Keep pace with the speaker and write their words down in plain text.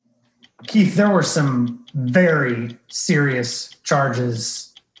Keith, there were some very serious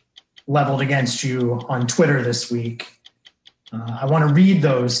charges leveled against you on Twitter this week. I want to read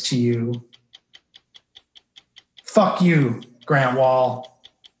those to you. Fuck you, Grant Wall.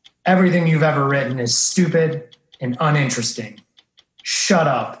 Everything you've ever written is stupid and uninteresting. Shut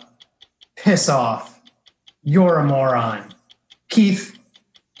up. Piss off. You're a moron. Keith,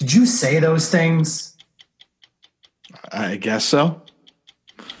 did you say those things? I guess so.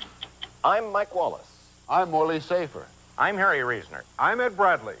 I'm Mike Wallace. I'm Morley Safer. I'm Harry Reasoner. I'm Ed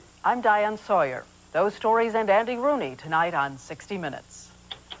Bradley. I'm Diane Sawyer. Those stories and Andy Rooney tonight on 60 Minutes.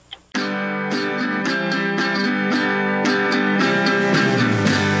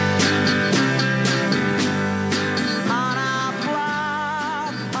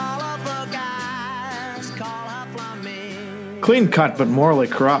 Clean cut but morally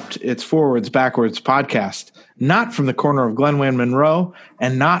corrupt. It's Forwards Backwards podcast, not from the corner of Glenway and Monroe,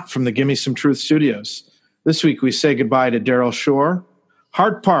 and not from the Gimme Some Truth studios. This week we say goodbye to Daryl Shore,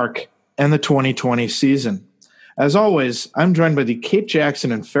 Hart Park, and the 2020 season. As always, I'm joined by the Kate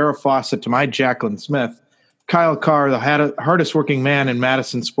Jackson and Farrah Fawcett to my Jacqueline Smith, Kyle Carr, the hardest working man in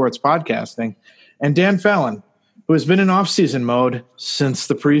Madison sports podcasting, and Dan Fallon, who has been in off-season mode since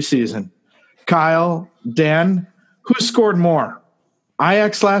the preseason. Kyle, Dan, who scored more?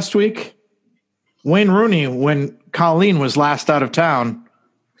 Ajax last week, Wayne Rooney when Colleen was last out of town,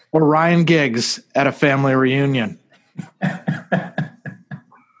 or Ryan Giggs at a family reunion? I'm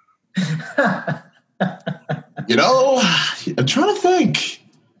trying to think.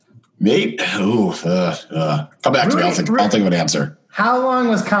 Mate, come back to me. I'll think of an answer. How long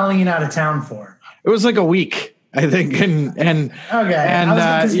was Colleen out of town for? It was like a week, I think, and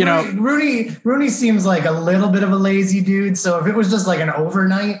Rooney seems like a little bit of a lazy dude. So if it was just like an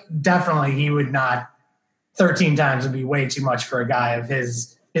overnight, definitely he would not. 13 times would be way too much for a guy of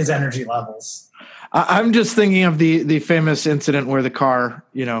his energy levels. I'm just thinking of the famous incident where the car,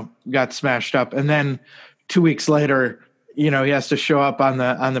 got smashed up, and then 2 weeks later, he has to show up on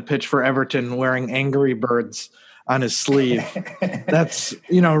the pitch for Everton wearing Angry Birds on his sleeve. That's,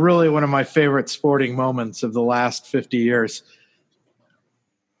 really one of my favorite sporting moments of the last 50 years.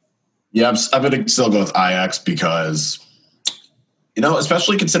 Yeah, I'm going to still go with Ajax because,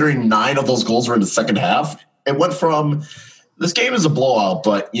 especially considering 9 of those goals were in the second half, it went from this game is a blowout,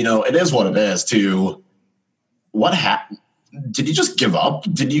 but, it is what it is, to what happened. Did you just give up?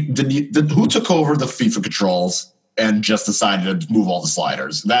 Who took over the FIFA controls and just decided to move all the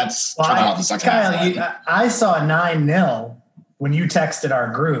sliders? That's kind of how the second half. I saw 9-0 when you texted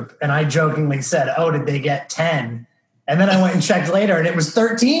our group, and I jokingly said, "Oh, did they get 10?" And then I went and checked later, and it was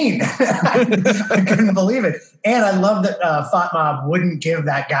 13. I couldn't believe it. And I love that FOTMob wouldn't give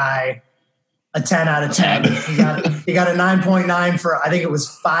that guy a 10 out of 10. He got a 9.9 for, I think it was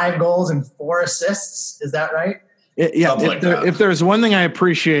 5 goals and 4 assists. Is that right? If there's one thing I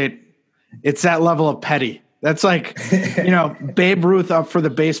appreciate, it's that level of petty. That's like, Babe Ruth up for the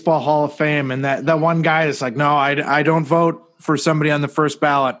Baseball Hall of Fame, and that one guy is like, no, I don't vote for somebody on the first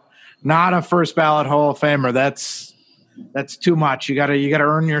ballot. Not a first ballot Hall of Famer. That's too much. You gotta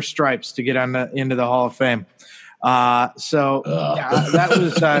earn your stripes to get into the Hall of Fame. That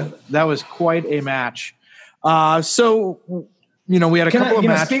was quite a match. We had a couple of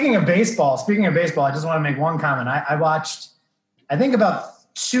matches. Speaking of baseball, I just want to make one comment. I watched, I think,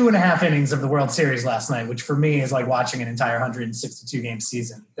 about 2.5 innings of the World Series last night, which for me is like watching an entire 162 game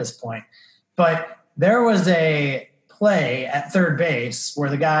season at this point. But there was a play at third base where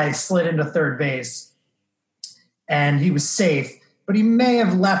the guy slid into third base and he was safe, but he may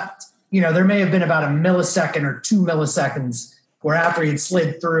have left, there may have been about a millisecond or 2 milliseconds where after he'd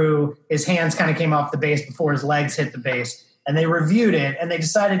slid through, his hands kind of came off the base before his legs hit the base. And they reviewed it, and they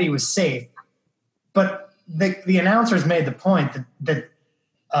decided he was safe. But the announcers made the point that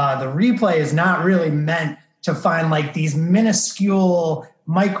the replay is not really meant to find like these minuscule,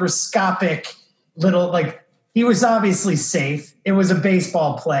 microscopic little, like, he was obviously safe. It was a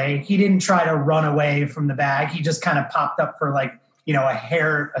baseball play. He didn't try to run away from the bag. He just kind of popped up for like,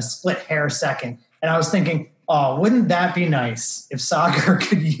 a split hair second. And I was thinking, oh, wouldn't that be nice if soccer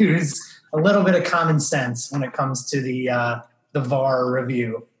could use a little bit of common sense when it comes to the VAR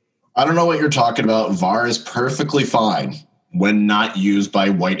review? I don't know what you're talking about. VAR is perfectly fine when not used by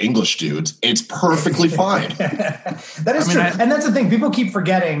white English dudes. It's perfectly fine. That is true. And that's the thing. People keep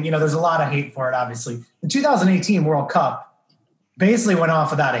forgetting, there's a lot of hate for it, obviously. The 2018 World Cup basically went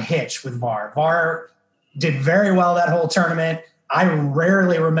off without a hitch with VAR. VAR did very well that whole tournament. I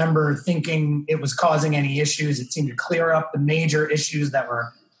rarely remember thinking it was causing any issues. It seemed to clear up the major issues that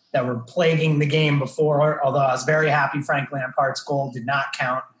were plaguing the game before, although I was very happy Frank Lampard's goal did not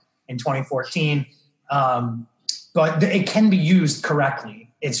count in 2014. But it can be used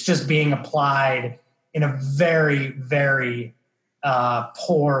correctly. It's just being applied in a very, very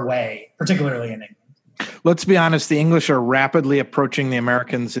poor way, particularly in England. Let's be honest, the English are rapidly approaching the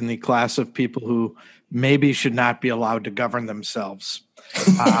Americans in the class of people who maybe should not be allowed to govern themselves.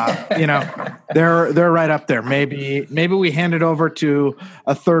 They're right up there. Maybe we hand it over to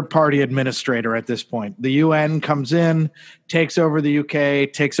a third-party administrator at this point. The UN comes in, takes over the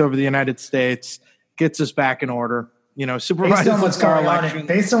UK, takes over the United States, gets us back in order. Supervises our election.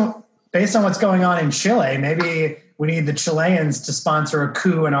 Based on what's going on in Chile, maybe we need the Chileans to sponsor a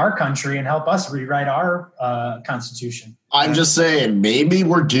coup in our country and help us rewrite our constitution. I'm just saying, maybe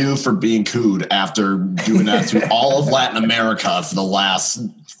we're due for being cooed after doing that to all of Latin America for the last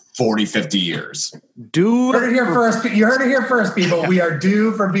 40, 50 years. You heard it here first, people. We are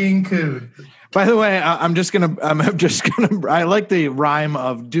due for being cooed. By the way, I'm just gonna. I like the rhyme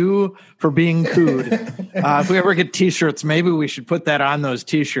of "due for being cooed." If we ever get T-shirts, maybe we should put that on those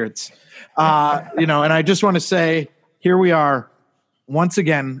T-shirts. And I just want to say, here we are, once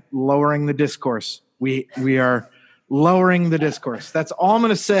again, lowering the discourse. We are lowering the discourse. That's all I'm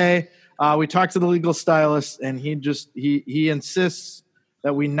going to say. We talked to the legal stylist, and he insists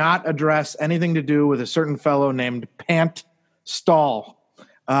that we not address anything to do with a certain fellow named Pant Stall.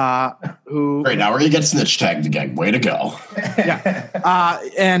 Who? Great. Now we're gonna get snitch tagged again. Way to go! Yeah,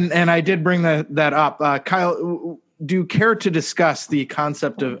 and I did bring that up. Kyle, do you care to discuss the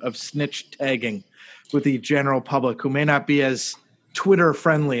concept of snitch tagging with the general public who may not be as Twitter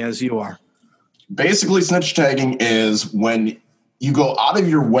friendly as you are? Basically, snitch tagging is when you go out of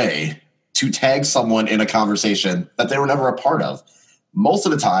your way to tag someone in a conversation that they were never a part of. Most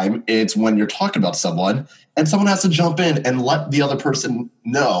of the time, it's when you're talking about someone and someone has to jump in and let the other person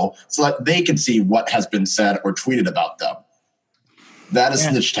know so that they can see what has been said or tweeted about them. That is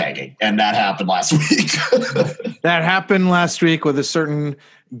snitch tagging, and that happened last week. That happened last week with a certain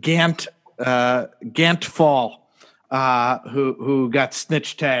Gant Fall, who got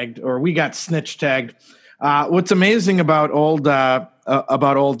snitch tagged, or we got snitch tagged. What's amazing about old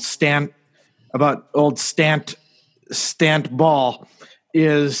Stant Ball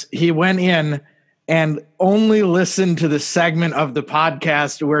is he went in and only listened to the segment of the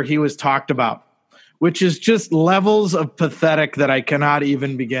podcast where he was talked about, which is just levels of pathetic that I cannot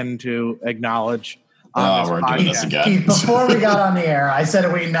even begin to acknowledge. We're doing this again. Keith, before we got on the air, I said,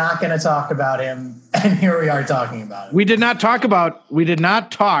 are we not going to talk about him? And here we are talking about it. We did not talk about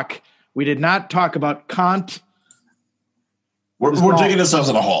Kant. We're taking this as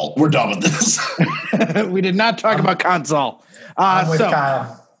a whole. We're done with this. We did not talk about Consol. I'm with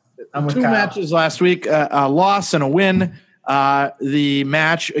Kyle. Two matches last week, a loss and a win. The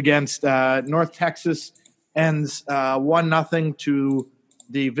match against North Texas ends 1-0 to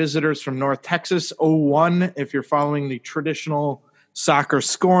the visitors from North Texas, 0-1 if you're following the traditional soccer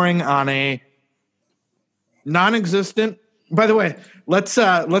scoring on a non-existent. By the way, let's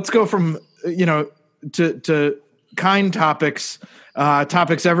go from to kind topics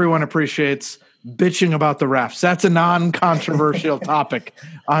everyone appreciaes. Bitching about the refs. That's a non-controversial topic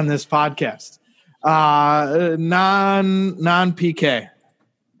on this podcast. Non-PK.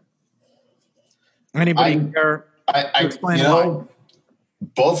 Anybody care to explain why?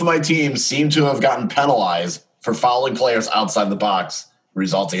 Both of my teams seem to have gotten penalized for fouling players outside the box,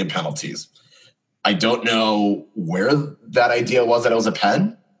 resulting in penalties. I don't know where that idea was that it was a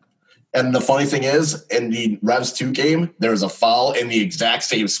pen. And the funny thing is, in the Revs 2 game, there was a foul in the exact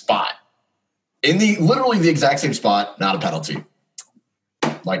same spot. Literally the exact same spot, not a penalty.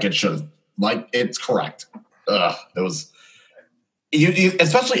 Like it should have. Like it's correct. It was,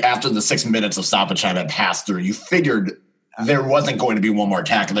 especially after the 6 minutes of stoppage time had passed through, you figured there wasn't going to be one more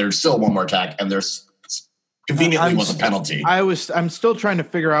attack, and there's still one more attack, and there's conveniently was a penalty. I'm still trying to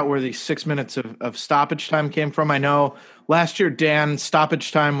figure out where the 6 minutes of stoppage time came from. I know last year, Dan,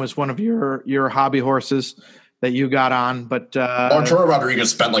 stoppage time was one of your hobby horses that you got on, but Arturo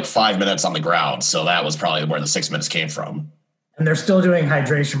Rodriguez spent like 5 minutes on the ground, so that was probably where the 6 minutes came from. And they're still doing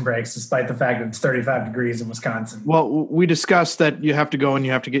hydration breaks despite the fact that it's 35 degrees in Wisconsin. Well, we discussed that you have to go and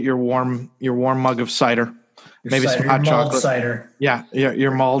you have to get your warm mug of cider, maybe some hot chocolate cider. Yeah, your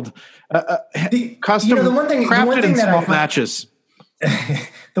mulled, custom crafted in small batches.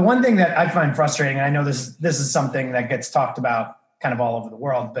 The one thing that I find frustrating, and I know this is something that gets talked about kind of all over the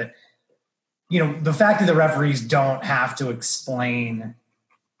world, but the fact that the referees don't have to explain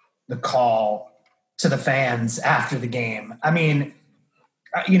the call to the fans after the game. I mean,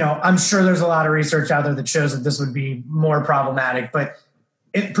 I'm sure there's a lot of research out there that shows that this would be more problematic, but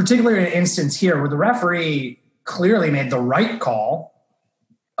particularly in an instance here where the referee clearly made the right call,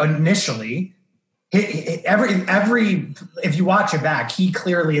 initially. Every if you watch it back, he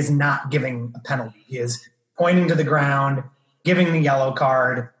clearly is not giving a penalty. He is pointing to the ground, giving the yellow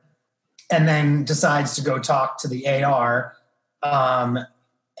card, and then decides to go talk to the AR.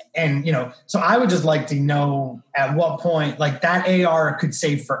 And, so I would just like to know at what point, like, that AR could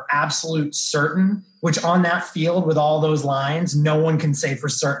say for absolute certain, which on that field with all those lines, no one can say for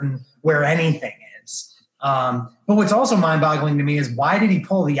certain where anything is. But what's also mind-boggling to me is, why did he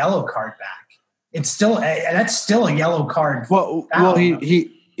pull the yellow card back? That's still a yellow card. Well,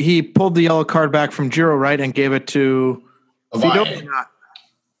 he pulled the yellow card back from Giro, right, and gave it to Ovalle.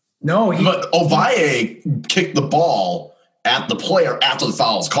 No, but Ovalle kicked the ball at the player after the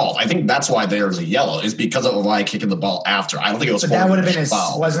foul was called. I think that's why there's a yellow, is because of Ovalle kicking the ball after. I don't think it was. But that would have been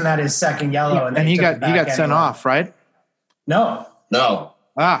wasn't that his second yellow? And he got sent off, right? No.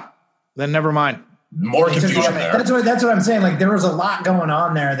 Then never mind. More confusion there. That's what I'm saying. Like, there was a lot going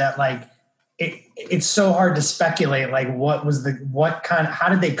on there that, like, it's so hard to speculate. Like, how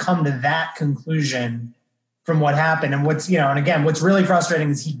did they come to that conclusion from what happened? And what's really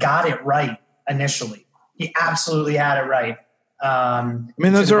frustrating is he got it right initially. He absolutely had it right. I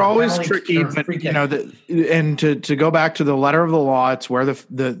mean, those are always tricky, but and to go back to the letter of the law, it's where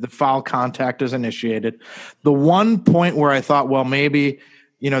the foul contact is initiated. The one point where I thought, well, maybe,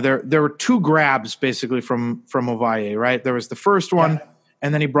 there were two grabs basically from Ovalle, right? There was the first one,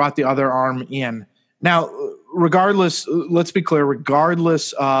 and then he brought the other arm in. Now, let's be clear,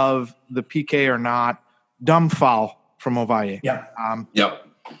 regardless of the PK or not, dumb foul from Ovalle. Yep.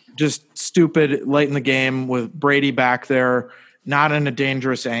 Just stupid late in the game with Brady back there, not in a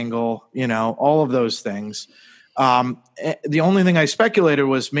dangerous angle, all of those things. The only thing I speculated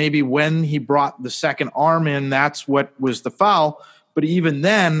was maybe when he brought the second arm in, that's what was the foul. But even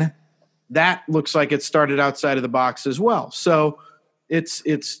then, that looks like it started outside of the box as well. So it's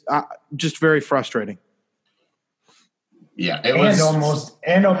just very frustrating. Yeah, it was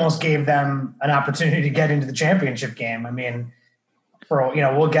almost gave them an opportunity to get into the championship game. I mean,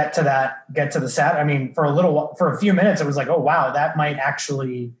 we'll get to that. Get to the set. I mean, for a few minutes, it was like, oh wow, that might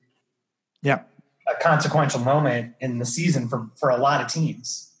actually, a consequential moment in the season for a lot of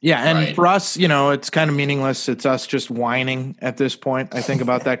teams. Yeah, and for us, it's kind of meaningless. It's us just whining at this point, I think,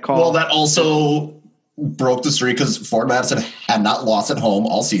 about that call. Well, that also broke the streak because Forward Madison had not lost at home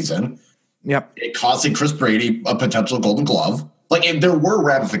all season. Yep. It costing Chris Brady a potential Golden Glove. Like, there were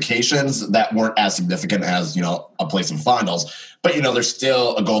ramifications that weren't as significant as, a place in finals. But, there's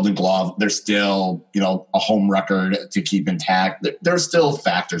still a Golden Glove. There's still, a home record to keep intact. There's still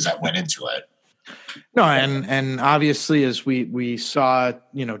factors that went into it. No, and obviously, as we saw,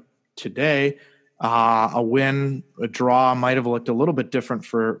 today, a win, a draw might have looked a little bit different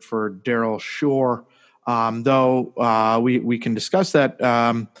for Daryl Shore, though we can discuss that.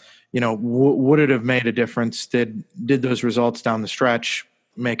 Would it have made a difference? Did those results down the stretch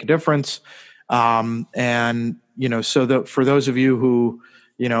make a difference? So for those of you who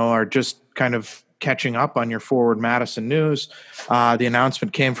are just kind of catching up on your Forward Madison news, the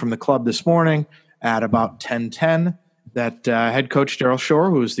announcement came from the club this morning at about 10:10 that head coach Daryl Shore,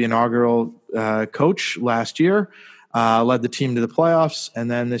 who was the inaugural coach last year, led the team to the playoffs,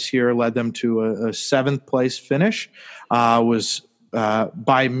 and then this year led them to a seventh place finish. Was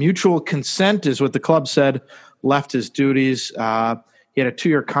by mutual consent, is what the club said, left his duties. He had a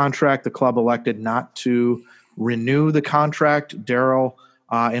 2-year contract. The club elected not to renew the contract. Daryl,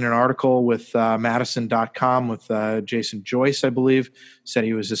 in an article with Madison.com with Jason Joyce, I believe, said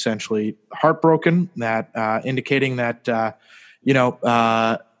he was essentially heartbroken, that indicating that,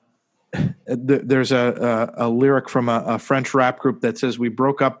 there's a lyric from a French rap group that says, "We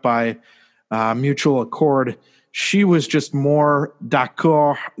broke up by mutual accord. She was just more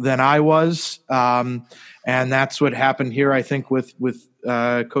d'accord than I was." And that's what happened here, I think, with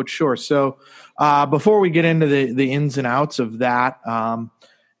Coach Shore. So before we get into the ins and outs of that,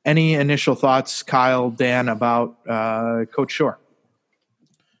 any initial thoughts, Kyle, Dan, about Coach Shore?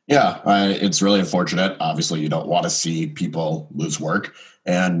 Yeah, it's really unfortunate. Obviously, you don't want to see people lose work.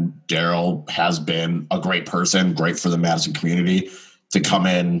 And Daryl has been a great person, great for the Madison community to come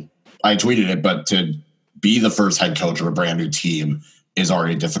in. I tweeted it, but to be the first head coach of a brand new team is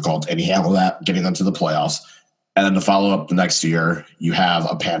already difficult. And he handled that, getting them to the playoffs. And then to follow up the next year, you have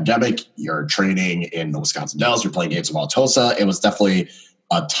a pandemic. You're training in the Wisconsin Dells. You're playing games of Altosa. It was definitely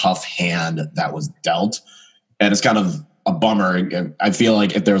a tough hand that was dealt. And it's kind of a bummer. I feel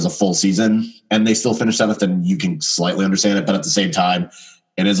like if there was a full season and they still finish seventh, then you can slightly understand it. But at the same time,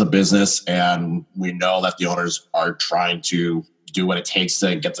 it is a business. And we know that the owners are trying to do what it takes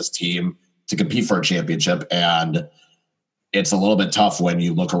to get this team to compete for a championship. And it's a little bit tough when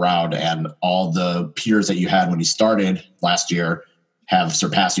you look around and all the peers that you had when you started last year have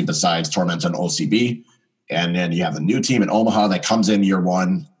surpassed you besides Tormenta and OCB. And then you have the new team in Omaha that comes in year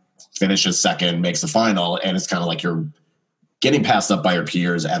one, finishes second, makes the final, and it's kind of like you're getting passed up by your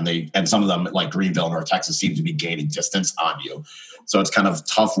peers, and some of them, like Greenville, North Texas, seem to be gaining distance on you. So it's kind of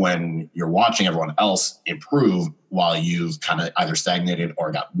tough when you're watching everyone else improve while you've kind of either stagnated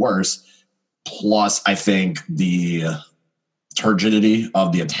or got worse. Plus, I think the turgidity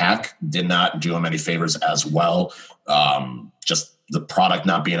of the attack did not do him any favors as well. Just the product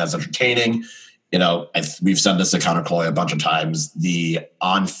not being as entertaining. We've said this to Connor Cloy a bunch of times. The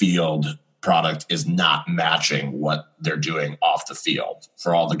on-field product is not matching what they're doing off the field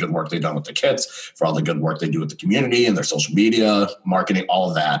for all the good work they've done with the kits, for all the good work they do with the community and their social media, marketing, all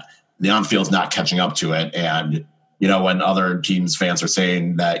of that. The on-field's not catching up to it. And, when other teams' fans are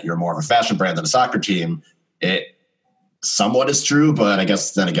saying that you're more of a fashion brand than a soccer team, it somewhat is true, but I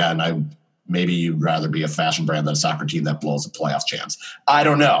guess then again, maybe you'd rather be a fashion brand than a soccer team that blows a playoff chance. I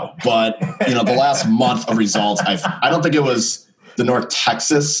don't know. But, the last month of results, I don't think it was the North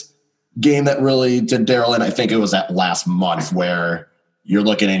Texas game that really did Daryl in. I think it was that last month where you're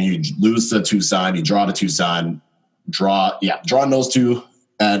looking and you lose to Tucson, you draw to Tucson, drawing those two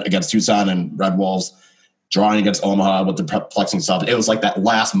against Tucson and Red Wolves, drawing against Omaha with the perplexing stuff. It was like that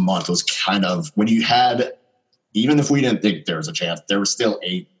last month was kind of when you had, even if we didn't think there was a chance, there was still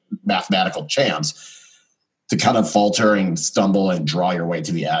a mathematical chance to kind of falter and stumble and draw your way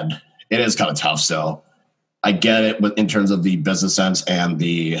to the end. It is kind of tough. So I get it in terms of the business sense and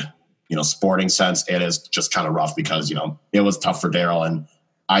the sporting sense. It is just kind of rough because, it was tough for Daryl, and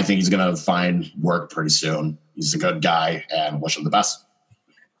I think he's going to find work pretty soon. He's a good guy and wish him the best.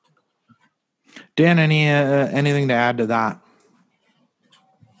 Dan, anything to add to that?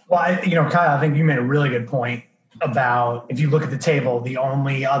 Well, Kyle, I think you made a really good point about, if you look at the table, the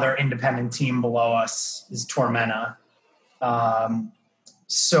only other independent team below us is Tormenta.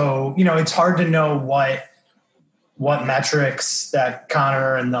 So, it's hard to know what metrics that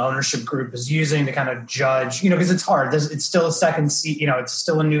Connor and the ownership group is using to kind of judge, because it's hard. It's still a second seat, it's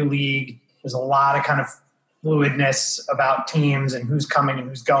still a new league. There's a lot of kind of fluidness about teams and who's coming and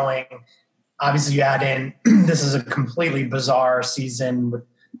who's going. Obviously, you add in, this is a completely bizarre season with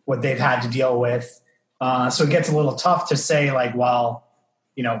what they've had to deal with. So it gets a little tough to say, like, well,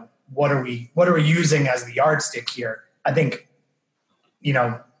 what are we using as the yardstick here? I think,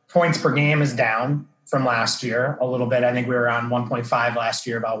 points per game is down from last year a little bit. I think we were around 1.5 last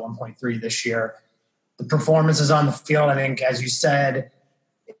year, about 1.3 this year. The performances on the field, I think, as you said,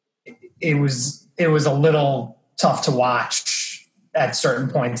 it was a little tough to watch at certain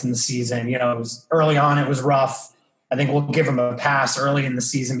points in the season. It was early on, it was rough. I think we'll give them a pass early in the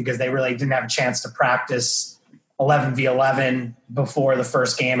season because they really didn't have a chance to practice 11v11 before the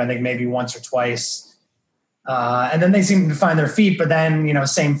first game. I think maybe once or twice. And then they seem to find their feet, but then,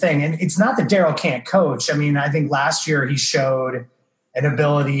 same thing. And it's not that Daryl can't coach. I mean, I think last year he showed an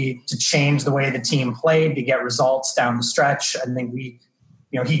ability to change the way the team played to get results down the stretch. I think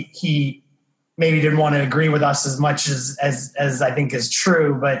he maybe didn't want to agree with us as much as I think is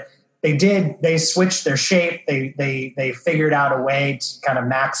true, but they switched their shape. They figured out a way to kind of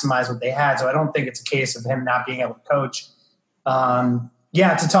maximize what they had. So I don't think it's a case of him not being able to coach.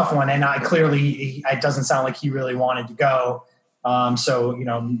 Yeah, it's a tough one, and it doesn't sound like he really wanted to go.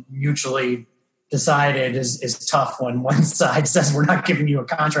 So, mutually decided is tough when one side says we're not giving you a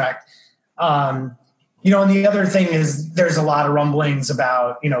contract. And the other thing is there's a lot of rumblings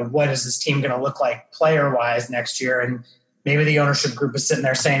about, what is this team going to look like player-wise next year? And maybe the ownership group is sitting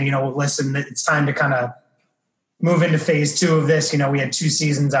there saying, listen, it's time to kind of move into phase 2 of this. We had 2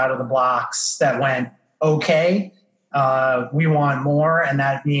 seasons out of the blocks that went okay. We want more, and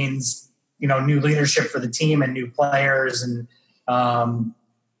that means, new leadership for the team and new players. And,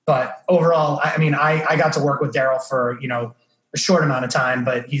 but overall, I got to work with Daryl for, a short amount of time,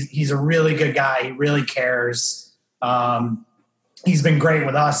 but he's a really good guy. He really cares. He's been great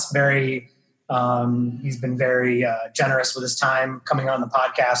with us. He's been very generous with his time coming on the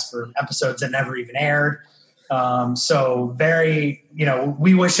podcast for episodes that never even aired. So very,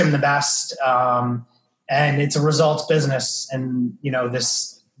 we wish him the best. And it's a results business, and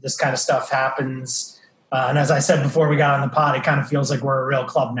this kind of stuff happens. And as I said before we got on the pod, it kind of feels like we're a real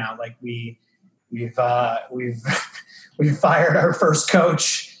club now. Like we've fired our first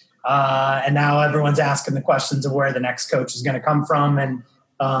coach, and now everyone's asking the questions of where the next coach is going to come from. And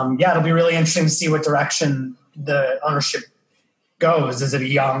it'll be really interesting to see what direction the ownership goes. Is it a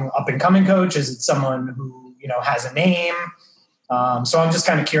young up and coming coach? Is it someone who has a name? So I'm just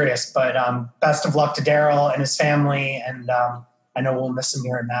kind of curious, but best of luck to Daryl and his family. And I know we'll miss him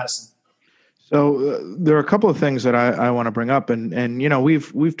here in Madison. So there are a couple of things that I want to bring up, and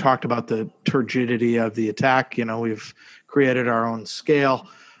we've talked about the turgidity of the attack. We've created our own scale,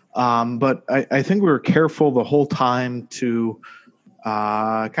 but I think we were careful the whole time to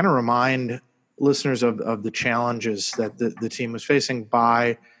kind of remind listeners of the challenges that the team was facing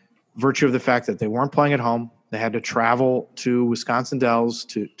by virtue of the fact that they weren't playing at home. They had to travel to Wisconsin Dells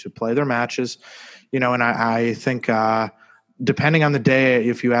to play their matches, and I think. Depending on the day,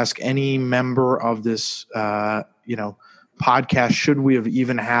 if you ask any member of this, podcast, should we have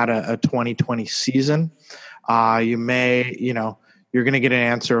even had a 2020 season? You may, you're going to get an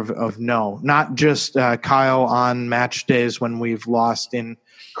answer of no. Not just Kyle on match days when we've lost in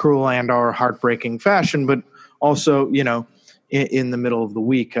cruel and or heartbreaking fashion, but also, in the middle of the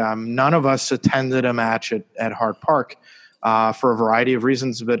week. None of us attended a match at Hart Park for a variety of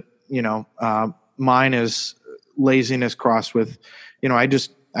reasons, but mine is laziness crossed with,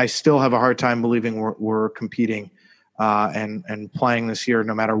 I still have a hard time believing we're competing and playing this year,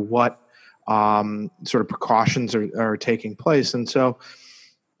 no matter what sort of precautions are taking place. And so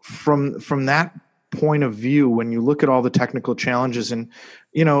from that point of view, when you look at all the technical challenges and,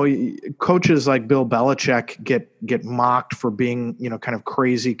 coaches like Bill Belichick get mocked for being, kind of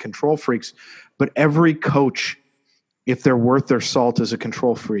crazy control freaks, but every coach, if they're worth their salt, is a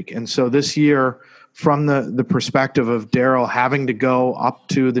control freak. And so this year, from the perspective of Daryl having to go up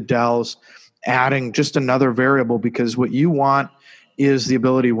to the Dells, adding just another variable, because what you want is the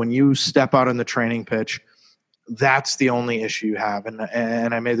ability when you step out on the training pitch, that's the only issue you have.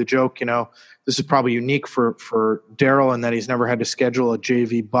 And I made the joke, this is probably unique for Daryl in that he's never had to schedule a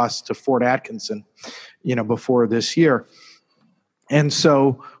JV bus to Fort Atkinson, before this year. And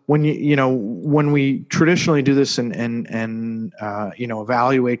so when when we traditionally do this and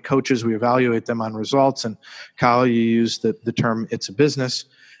evaluate coaches, we evaluate them on results. And Kyle, you use the term "it's a business,"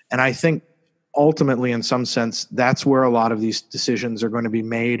 and I think ultimately, in some sense, that's where a lot of these decisions are going to be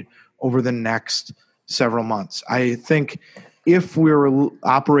made over the next several months. I think if we were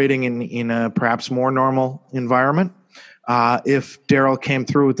operating in a perhaps more normal environment, if Daryl came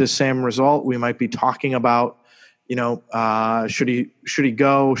through with the same result, we might be talking about. Should he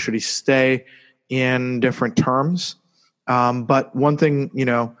go? Should he stay in different terms? But one thing,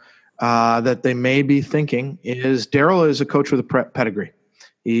 that they may be thinking is Daryl is a coach with a pedigree.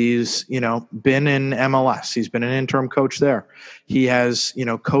 He's, been in MLS. He's been an interim coach there. He has,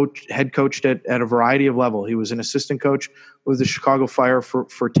 head coached at a variety of level. He was an assistant coach with the Chicago Fire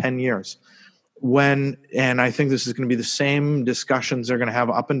for 10 years. And I think this is going to be the same discussions they're going to have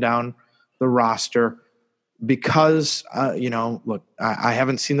up and down the roster. Because, look, I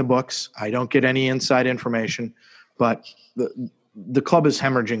haven't seen the books. I don't get any inside information, but the club is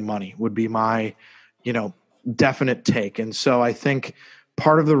hemorrhaging money would be my, definite take. And so I think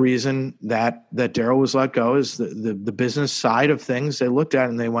part of the reason that Daryl was let go is the business side of things. They looked at it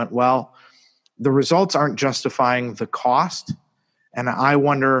and they went, well, the results aren't justifying the cost. And I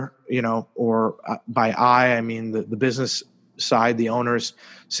wonder, or by I mean the business side, the owners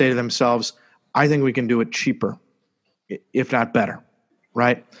say to themselves, I think we can do it cheaper, if not better,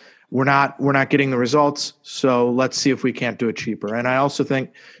 right? We're not getting the results, so let's see if we can't do it cheaper. And I also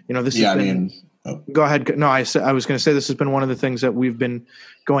think, this has been. Go ahead. No, I was going to say this has been one of the things that we've been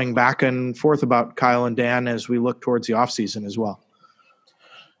going back and forth about, Kyle and Dan, as we look towards the offseason as well.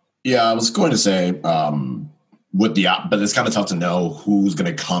 Yeah, I was going to say but it's kind of tough to know who's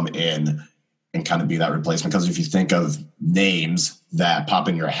going to come in and kind of be that replacement, because if you think of names that pop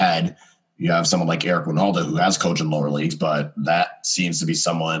in your head. You have someone like Eric Ronaldo, who has coached in lower leagues, but that seems to be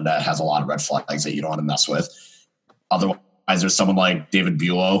someone that has a lot of red flags that you don't want to mess with. Otherwise, there's someone like David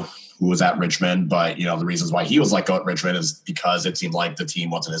Bulow, who was at Richmond, but the reasons why he was let go at Richmond is because it seemed like the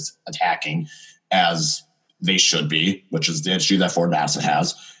team wasn't as attacking as they should be, which is the issue that Ford Madison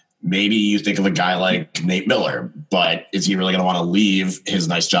has. Maybe you think of a guy like Nate Miller, but is he really going to want to leave his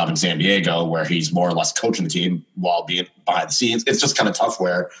nice job in San Diego where he's more or less coaching the team while being behind the scenes? It's just kind of tough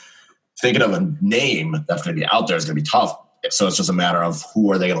where thinking of a name that's going to be out there is going to be tough. So it's just a matter of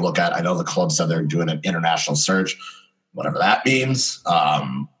who are they going to look at. I know the club said they're doing an international search, whatever that means.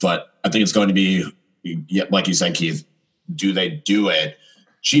 But I think it's going to be, like you said, Keith, do they do it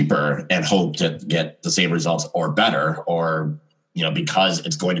cheaper and hope to get the same results or better? Or, because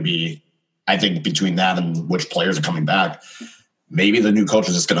it's going to be, I think between that and which players are coming back, maybe the new coach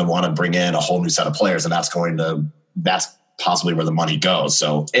is just going to want to bring in a whole new set of players, and that's possibly where the money goes.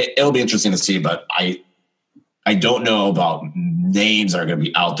 So it'll be interesting to see, but I don't know about names that are going to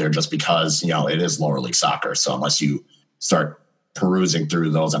be out there just because, it is lower league soccer. So unless you start perusing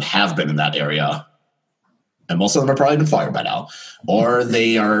through those and have been in that area. And most of them are probably been fired by now, or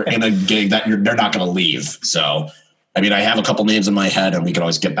they are in a gig that they're not going to leave. So, I mean, I have a couple names in my head, and we can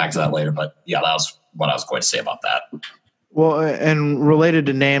always get back to that later. But yeah, that was what I was going to say about that. Well, and related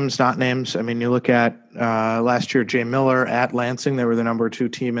to names, not names. I mean, you look at last year, Jay Miller at Lansing. They were the number 2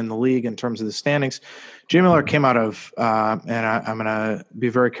 team in the league in terms of the standings. Jay Miller came out of, and I'm going to be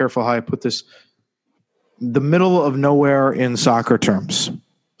very careful how I put this, the middle of nowhere in soccer terms.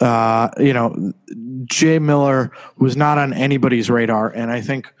 Jay Miller was not on anybody's radar. And I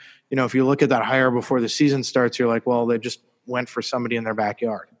think, if you look at that hire before the season starts, you're like, well, they just went for somebody in their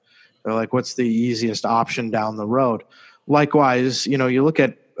backyard. They're like, what's the easiest option down the road? Likewise, you look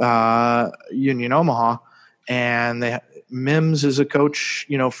at Union Omaha, and Mims is a coach,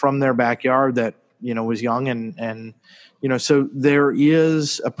 from their backyard that, was young. And so there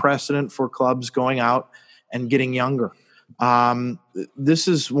is a precedent for clubs going out and getting younger. This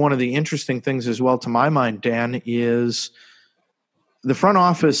is one of the interesting things as well, to my mind, Dan, is the front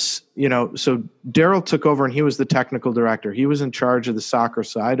office, so Daryl took over and he was the technical director. He was in charge of the soccer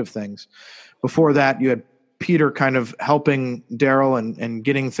side of things. Before that, you had Peter kind of helping Daryl and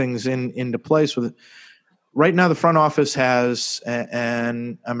getting things into place with it. Right now, the front office has,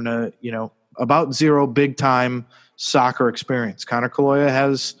 and I'm going to, about 0 big time soccer experience. Connor Kaloya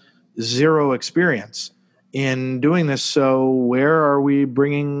has 0 experience in doing this. So where are we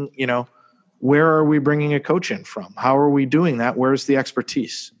bringing a coach in from? How are we doing that? Where's the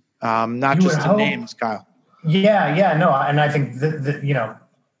expertise? Not just the names, Kyle. Yeah, no. And I think that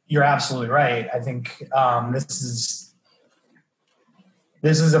you're absolutely right. I think this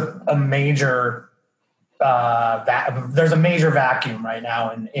is a major there's a major vacuum right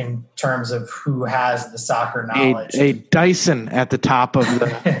now in terms of who has the soccer knowledge. A Dyson at the top of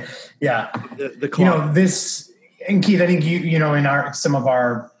the yeah. The club. This, and Keith, I think in some of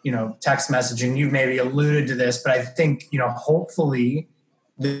our text messaging, you've maybe alluded to this, but I think hopefully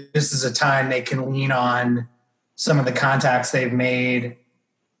this is a time they can lean on some of the contacts they've made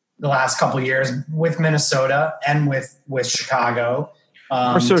the last couple of years with Minnesota and with Chicago.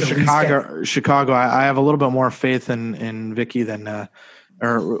 So Chicago. I have a little bit more faith in Vicky than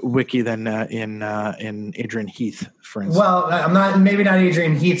in Adrian Heath, for instance. Well, maybe not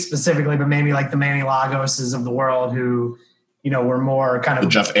Adrian Heath specifically, but maybe like the Manny Lagoses of the world who, were more kind of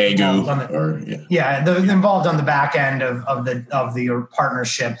Jeff Agu, they're involved on the back end of the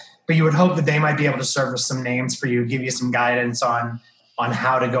partnership. But you would hope that they might be able to service some names for you, give you some guidance on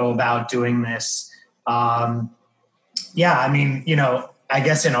how to go about doing this. I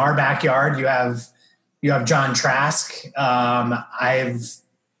guess in our backyard you have John Trask. I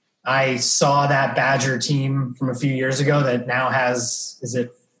saw that Badger team from a few years ago that now has, is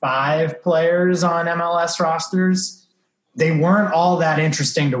it 5 players on MLS rosters? They weren't all that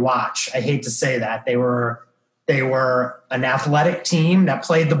interesting to watch. I hate to say that. They were an athletic team that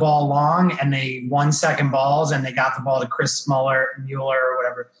played the ball long, and they won second balls, and they got the ball to Chris Mueller or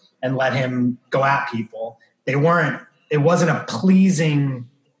whatever and let him go at people. It wasn't a pleasing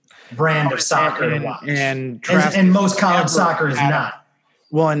brand of soccer to watch. And most college soccer is not.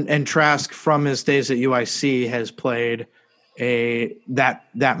 Well, and Trask from his days at UIC has played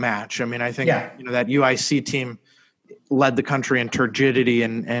that match. I mean, I think that UIC team led the country in turgidity,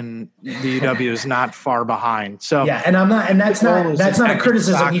 and the UW is not far behind. So and that's not a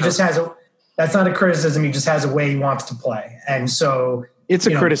criticism. That's not a criticism. He just has a way he wants to play, and so. It's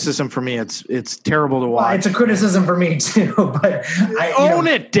a criticism for me. It's terrible to watch. Well, it's a criticism for me too, but own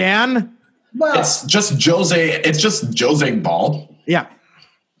it, Dan. Well, it's just Jose ball. Yeah.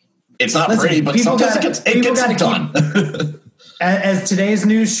 It's not pretty, but sometimes it gets done. As today's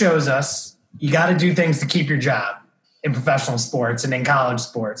news shows us, you got to do things to keep your job in professional sports and in college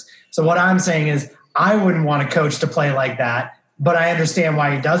sports. So what I'm saying is I wouldn't want a coach to play like that. But I understand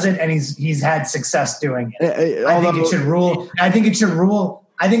why he does it, and he's had success doing it. I think it should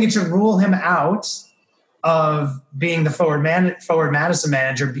rule him out of being the forward Madison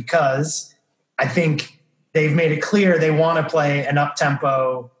manager, because I think they've made it clear they want to play an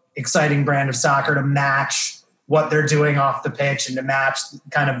up-tempo, exciting brand of soccer to match what they're doing off the pitch and to match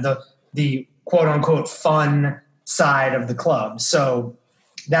kind of the quote-unquote fun side of the club. So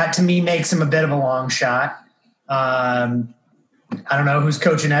that to me makes him a bit of a long shot. I don't know who's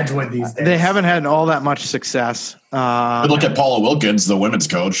coaching Edgewood these days. They haven't had all that much success. Look at Paula Wilkins, the women's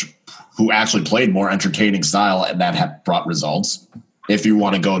coach, who actually played more entertaining style, and that had brought results. If you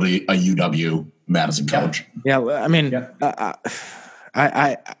want to go to a UW Madison coach, I mean,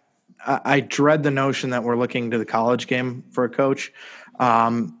 I dread the notion that we're looking to the college game for a coach.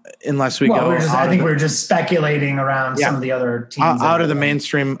 unless we go. I think we're just speculating around some of the other teams out of the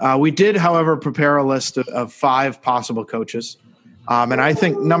mainstream. We did, however, prepare a list of 5 possible coaches. And I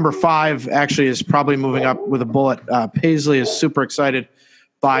think number 5 actually is probably moving up with a bullet. Paisley is super excited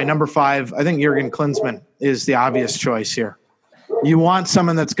by number 5. I think Jurgen Klinsmann is the obvious choice here. You want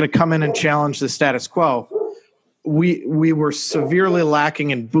someone that's going to come in and challenge the status quo. We were severely lacking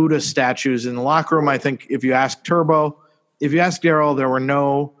in Buddha statues in the locker room. I think if you ask Turbo, if you ask Daryl, there were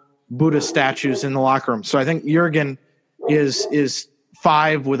no Buddha statues in the locker room. So I think Jurgen is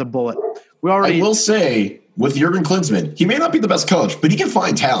 5 with a bullet. I will say with Jurgen Klinsmann, he may not be the best coach, but he can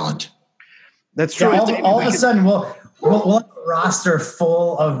find talent. That's true. Yeah, all of a sudden, we'll have a roster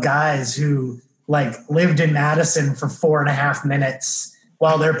full of guys who lived in Madison for 4.5 minutes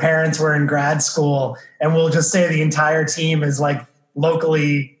while their parents were in grad school, and we'll just say the entire team is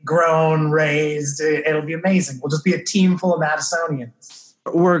locally grown, raised. It'll be amazing. We'll just be a team full of Madisonians.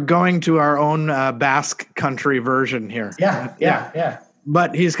 We're going to our own Basque country version here. Yeah.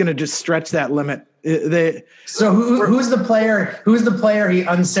 But he's going to just stretch that limit. So who's the player? Who's the player he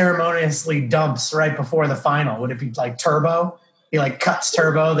unceremoniously dumps right before the final? Would it be Turbo? He cuts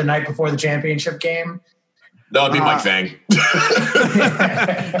Turbo the night before the championship game. No, it'd be Mike Fang.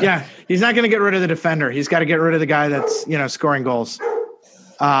 Yeah, he's not going to get rid of the defender. He's got to get rid of the guy that's scoring goals.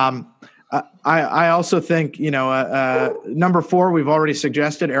 I also think number 4 we've already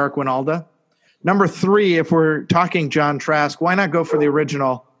suggested Eric Winalda. Number 3, if we're talking John Trask, why not go for the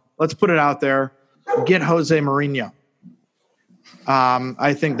original? Let's put it out there. Get Jose Mourinho.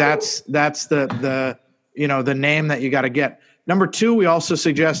 I think that's the name that you got to get. Number 2, we also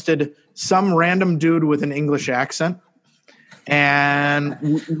suggested some random dude with an English accent. And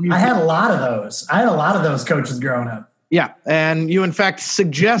I had a lot of those. I had a lot of those coaches growing up. Yeah. And you, in fact,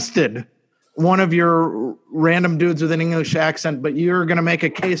 suggested one of your random dudes with an English accent, but you're going to make a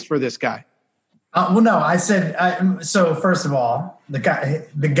case for this guy. Well, no, I said, so first of all, the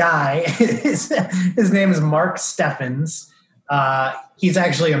guy his name is Mark Steffens. He's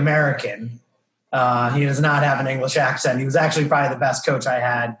actually American. He does not have an English accent. He was actually probably the best coach I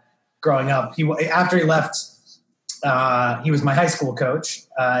had growing up. After he left, he was my high school coach.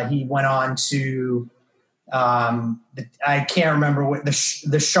 He went on to, I can't remember what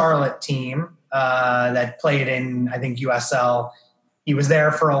the Charlotte team that played in, I think, USL. He was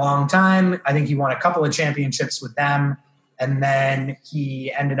there for a long time. I think he won a couple of championships with them. And then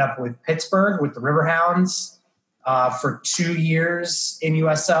he ended up with Pittsburgh with the Riverhounds for 2 years in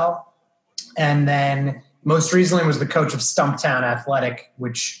USL. And then most recently was the coach of Stumptown Athletic,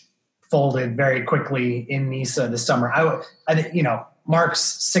 which folded very quickly in Nisa this summer. Mark's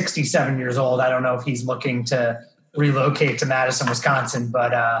 67 years old. I don't know if he's looking to relocate to Madison, Wisconsin,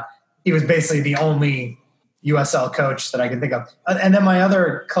 but he was basically the only USL coach that I can think of. And then my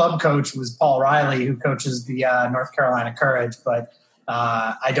other club coach was Paul Riley, who coaches the North Carolina Courage, but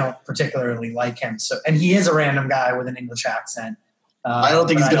I don't particularly like him. So, and he is a random guy with an English accent. I don't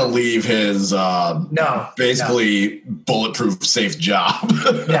think he's going to leave his basically bulletproof safe job.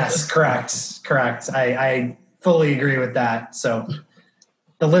 Yes, correct. I fully agree with that. So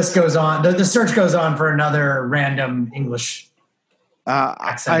the list goes on. The search goes on for another random English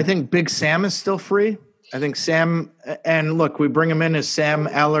accent. I think Big Sam is still free. I think Sam, and look, we bring him in as Sam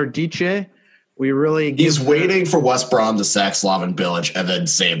Alardice. He's waiting for West Brom to sack Slaven Bilic and then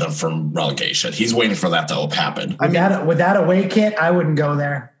save them from relegation. He's waiting for that to happen. With that away kit, I wouldn't go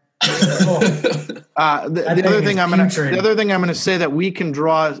there. The other thing I'm going to say that we can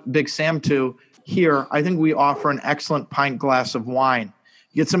draw Big Sam to here, I think we offer an excellent pint glass of wine.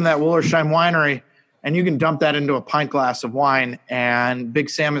 You get some of that Wollersheim winery, and you can dump that into a pint glass of wine, and Big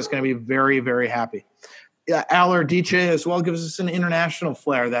Sam is going to be very, very happy. Alardice as well gives us an international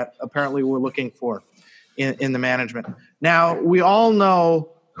flair that apparently we're looking for in the management. Now, we all know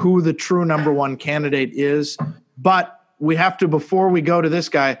who the true number 1 candidate is, but we have to, before we go to this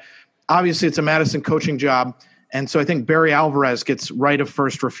guy, obviously it's a Madison coaching job, and so I think Barry Alvarez gets right of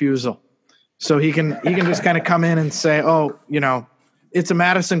first refusal. So he can just kind of come in and say, oh, it's a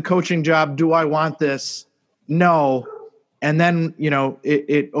Madison coaching job. Do I want this? No. And then,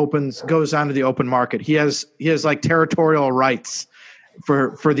 it goes on to the open market. He has like territorial rights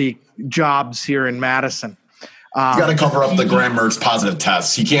for the jobs here in Madison. He's got to cover up the Graham Mertz positive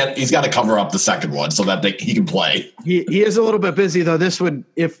tests. He's got to cover up the second one so that he can play. He is a little bit busy though. This would,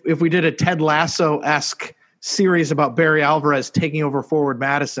 if we did a Ted Lasso-esque series about Barry Alvarez taking over Forward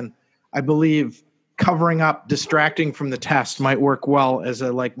Madison, I believe covering up, distracting from the test might work well as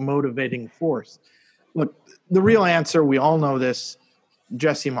a motivating force. Look, the real answer, we all know this,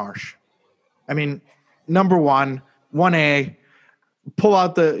 Jesse Marsch. I mean, number 1, 1A. pull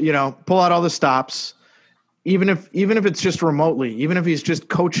out all the stops, even if it's just remotely, even if he's just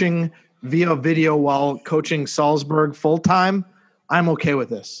coaching via video while coaching Salzburg full time, I'm okay with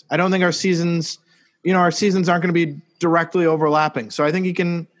this. I don't think our seasons aren't going to be directly overlapping. So I think he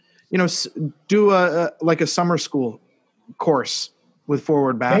can, do a summer school course with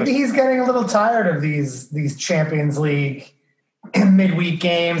Forward Madison. Maybe he's getting a little tired of these Champions League midweek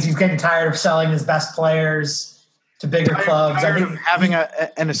games. He's getting tired of selling his best players to bigger clubs. Tired of having an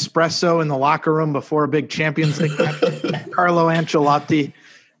espresso in the locker room before a big Champions League match. Carlo Ancelotti.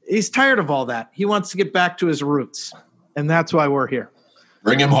 He's tired of all that. He wants to get back to his roots, and that's why we're here.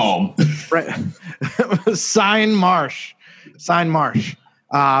 Bring him home. Sign Marsh.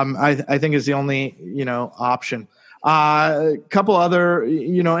 I think is the only option. A couple other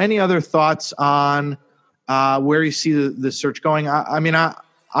any other thoughts on where you see the search going?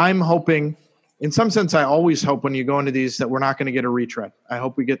 I'm hoping, in some sense, I always hope when you go into these that we're not going to get a retread. I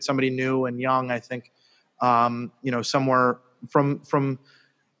hope we get somebody new and young. I think somewhere from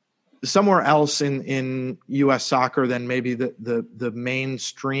somewhere else in U.S. soccer than maybe the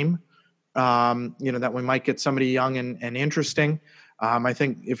mainstream. That we might get somebody young and interesting. I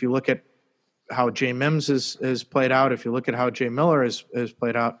think if you look at how Jay Mims has played out, if you look at how Jay Miller has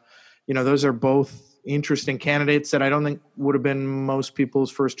played out, those are both interesting candidates that I don't think would have been most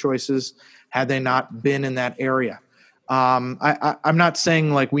people's first choices had they not been in that area. I'm not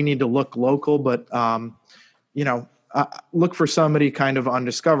saying like we need to look local, but look for somebody kind of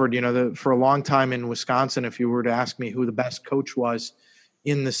undiscovered. For a long time in Wisconsin, if you were to ask me who the best coach was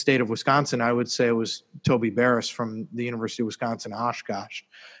in the state of Wisconsin, I would say it was Toby Barris from the University of Wisconsin Oshkosh.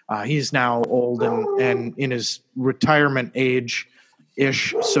 He's now old and in his retirement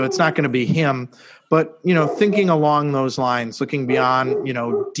age-ish, so it's not going to be him. But, thinking along those lines, looking beyond,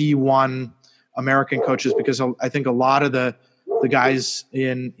 D1 American coaches, because I think a lot of the guys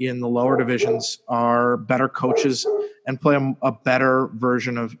in the lower divisions are better coaches and play a better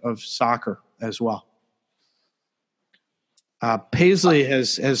version of soccer as well. Paisley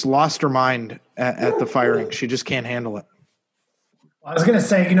has lost her mind at the firing. She just can't handle it. I was going to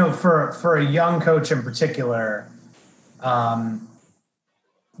say, for a young coach in particular,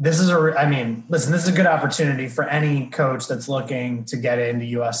 this is a good opportunity for any coach that's looking to get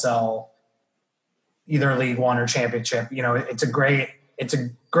into USL, either League One or Championship. It's a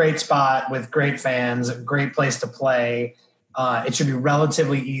great spot with great fans, a great place to play. It should be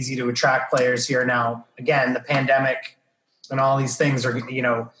relatively easy to attract players here. Now, again, the pandemic and all these things are,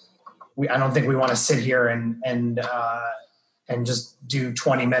 I don't think we want to sit here and just do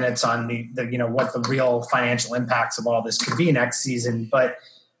 20 minutes on the what the real financial impacts of all this could be next season. But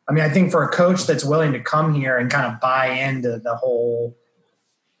I think for a coach that's willing to come here and kind of buy into the whole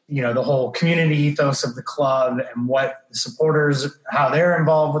community ethos of the club and what the supporters, how they're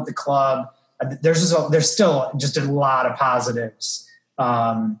involved with the club, there's still just a lot of positives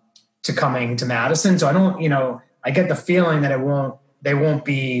to coming to Madison. So I get the feeling that they won't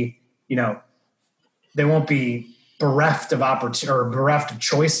be bereft of opportunity or bereft of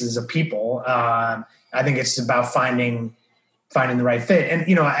choices of people. I think it's about finding the right fit.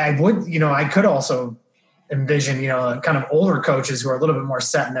 And, I could also envision, kind of older coaches who are a little bit more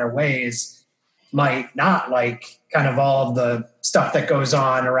set in their ways might not like kind of all of the stuff that goes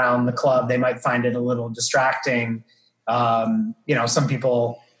on around the club. They might find it a little distracting. Some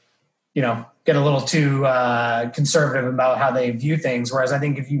people, get a little too conservative about how they view things. Whereas I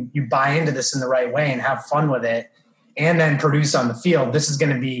think if you buy into this in the right way and have fun with it and then produce on the field, this is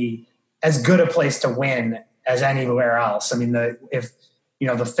going to be as good a place to win as anywhere else.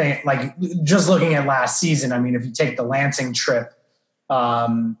 Just looking at last season, if you take the Lansing trip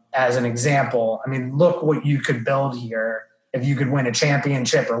as an example, look what you could build here if you could win a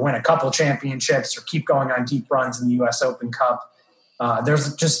championship or win a couple championships or keep going on deep runs in the U.S. Open Cup.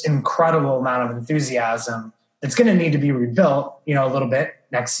 There's just incredible amount of enthusiasm that's going to need to be rebuilt, a little bit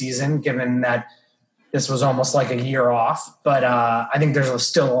next season, given that this was almost like a year off. But I think there's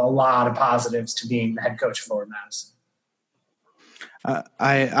still a lot of positives to being the head coach of Forward Madison.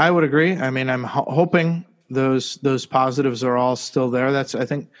 I would agree. I'm hoping those positives are all still there. That's, I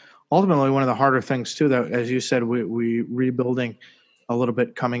think, ultimately one of the harder things too, that, as you said, we rebuilding a little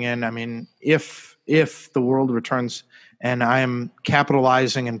bit coming in. If the world returns and I am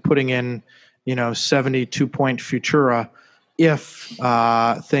capitalizing and putting in, 72-point Futura, if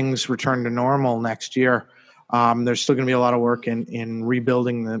things return to normal next year, there's still going to be a lot of work in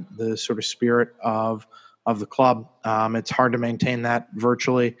rebuilding the sort of spirit of the club. It's hard to maintain that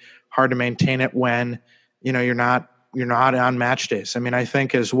virtually, hard to maintain it when, you're not on match days. I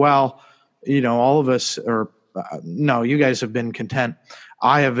think as well, all of us, or no, you guys have been content.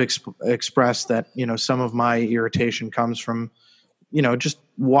 I have expressed that, some of my irritation comes from, just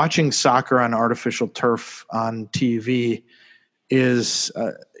watching soccer on artificial turf on TV is,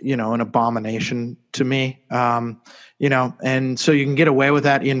 an abomination to me. And so you can get away with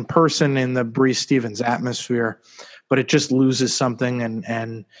that in person in the Breese Stevens atmosphere, but it just loses something.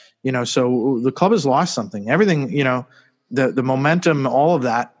 And so the club has lost something. Everything, the momentum, all of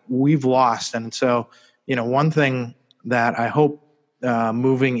that we've lost. And so, one thing that I hope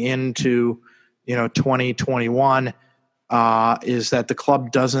moving into, 2021 is that the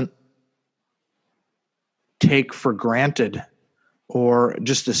club doesn't take for granted or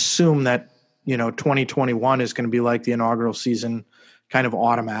just assume that, 2021 is going to be like the inaugural season kind of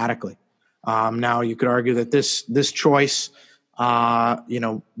automatically. Now you could argue that this choice,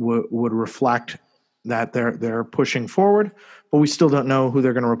 would reflect that they're pushing forward, but we still don't know who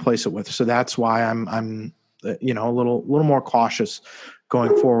they're going to replace it with. So that's why I'm a little more cautious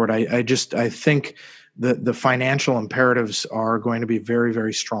going forward. I think the financial imperatives are going to be very,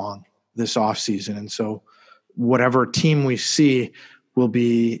 very strong this offseason. And so whatever team we see will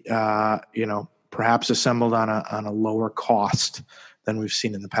be, perhaps assembled on a lower cost than we've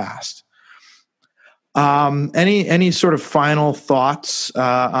seen in the past. Any sort of final thoughts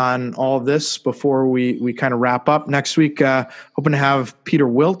on all of this before we kind of wrap up? Next week, hoping to have Peter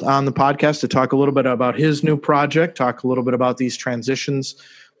Wilt on the podcast to talk a little bit about his new project, talk a little bit about these transitions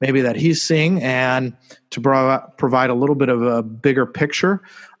maybe that he's seeing, and to provide a little bit of a bigger picture.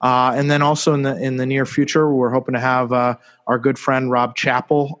 And then also in the near future, we're hoping to have our good friend Rob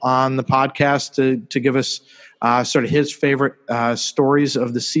Chappell on the podcast to give us sort of his favorite stories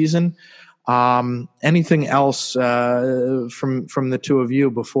of the season. Anything else from the two of you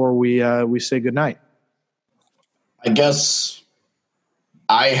before we say goodnight? I guess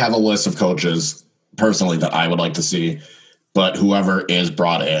I have a list of coaches personally that I would like to see, but whoever is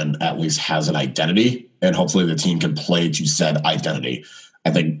brought in at least has an identity, and hopefully the team can play to said identity.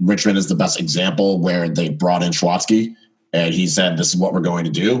 I think Richmond is the best example where they brought in Schwatsky and he said, this is what we're going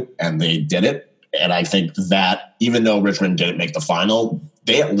to do. And they did it. And I think that even though Richmond didn't make the final,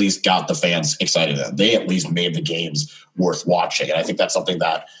 they at least got the fans excited. They at least made the games worth watching. And I think that's something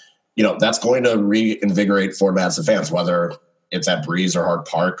that, that's going to reinvigorate Ford Madison fans, whether it's at Breeze or Hart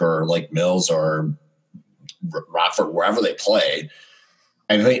Park or Lake Mills or Rockford, wherever they play.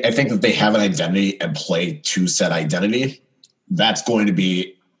 I think that they have an identity and play to said identity. That's going to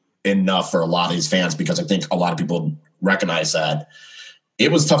be enough for a lot of these fans, because I think a lot of people recognize that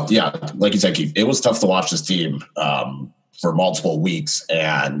it was tough. Yeah, like you said, Keith, it was tough to watch this team for multiple weeks,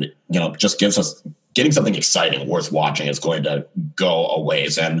 and just gives us getting something exciting worth watching is going to go a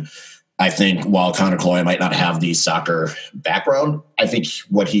ways. And I think while Connor Cloy might not have the soccer background, I think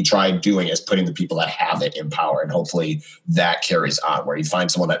what he tried doing is putting the people that have it in power, and hopefully that carries on, where you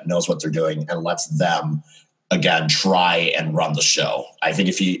find someone that knows what they're doing and lets them again try and run the show. I think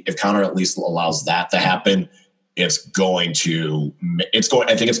if Connor at least allows that to happen, I think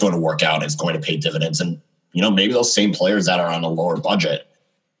it's going to work out. It's going to pay dividends. And, maybe those same players that are on a lower budget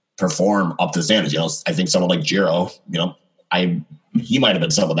perform up to standards. I think someone like Giro, he might have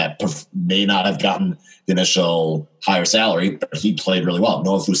been someone that may not have gotten the initial higher salary, but he played really well.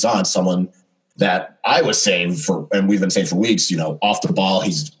 Noah Fuson, someone that I was saying and we've been saying for weeks, off the ball,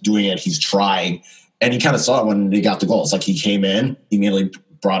 he's doing it, he's trying. And you kind of saw it when he got the goal. It's like he came in, immediately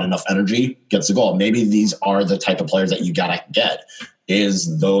brought enough energy, gets the goal. Maybe these are the type of players that you got to get,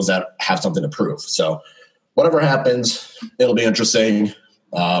 is those that have something to prove. So whatever happens, it'll be interesting.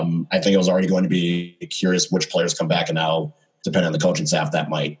 I think it was already going to be curious which players come back, and now, depending on the coaching staff, that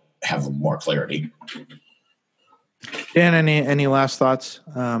might have more clarity. Dan, any last thoughts?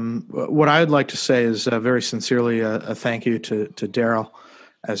 What I'd like to say is very sincerely a thank you to Daryl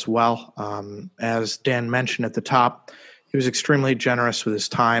as well. As Dan mentioned at the top, he was extremely generous with his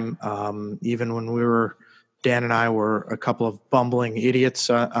time. Even when Dan and I were a couple of bumbling idiots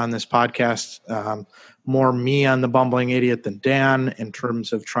on this podcast, more me on the bumbling idiot than Dan in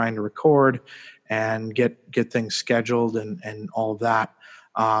terms of trying to record and get things scheduled and all of that.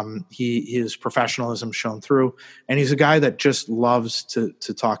 His professionalism shone through, and he's a guy that just loves to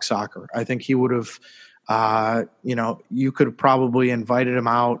talk soccer. I think he would have, you could have probably invited him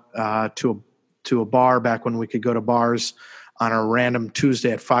out to a bar back when we could go to bars on a random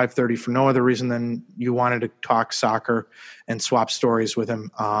Tuesday at 5:30 for no other reason than you wanted to talk soccer and swap stories with him.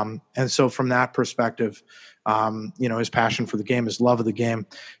 And so from that perspective, his passion for the game, his love of the game,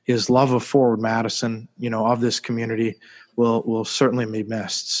 his love of Forward Madison, of this community will certainly be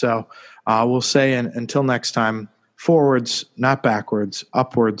missed. So we'll say until next time, forwards, not backwards,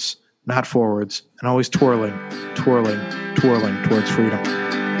 upwards, not forwards, and always twirling, twirling, twirling towards freedom.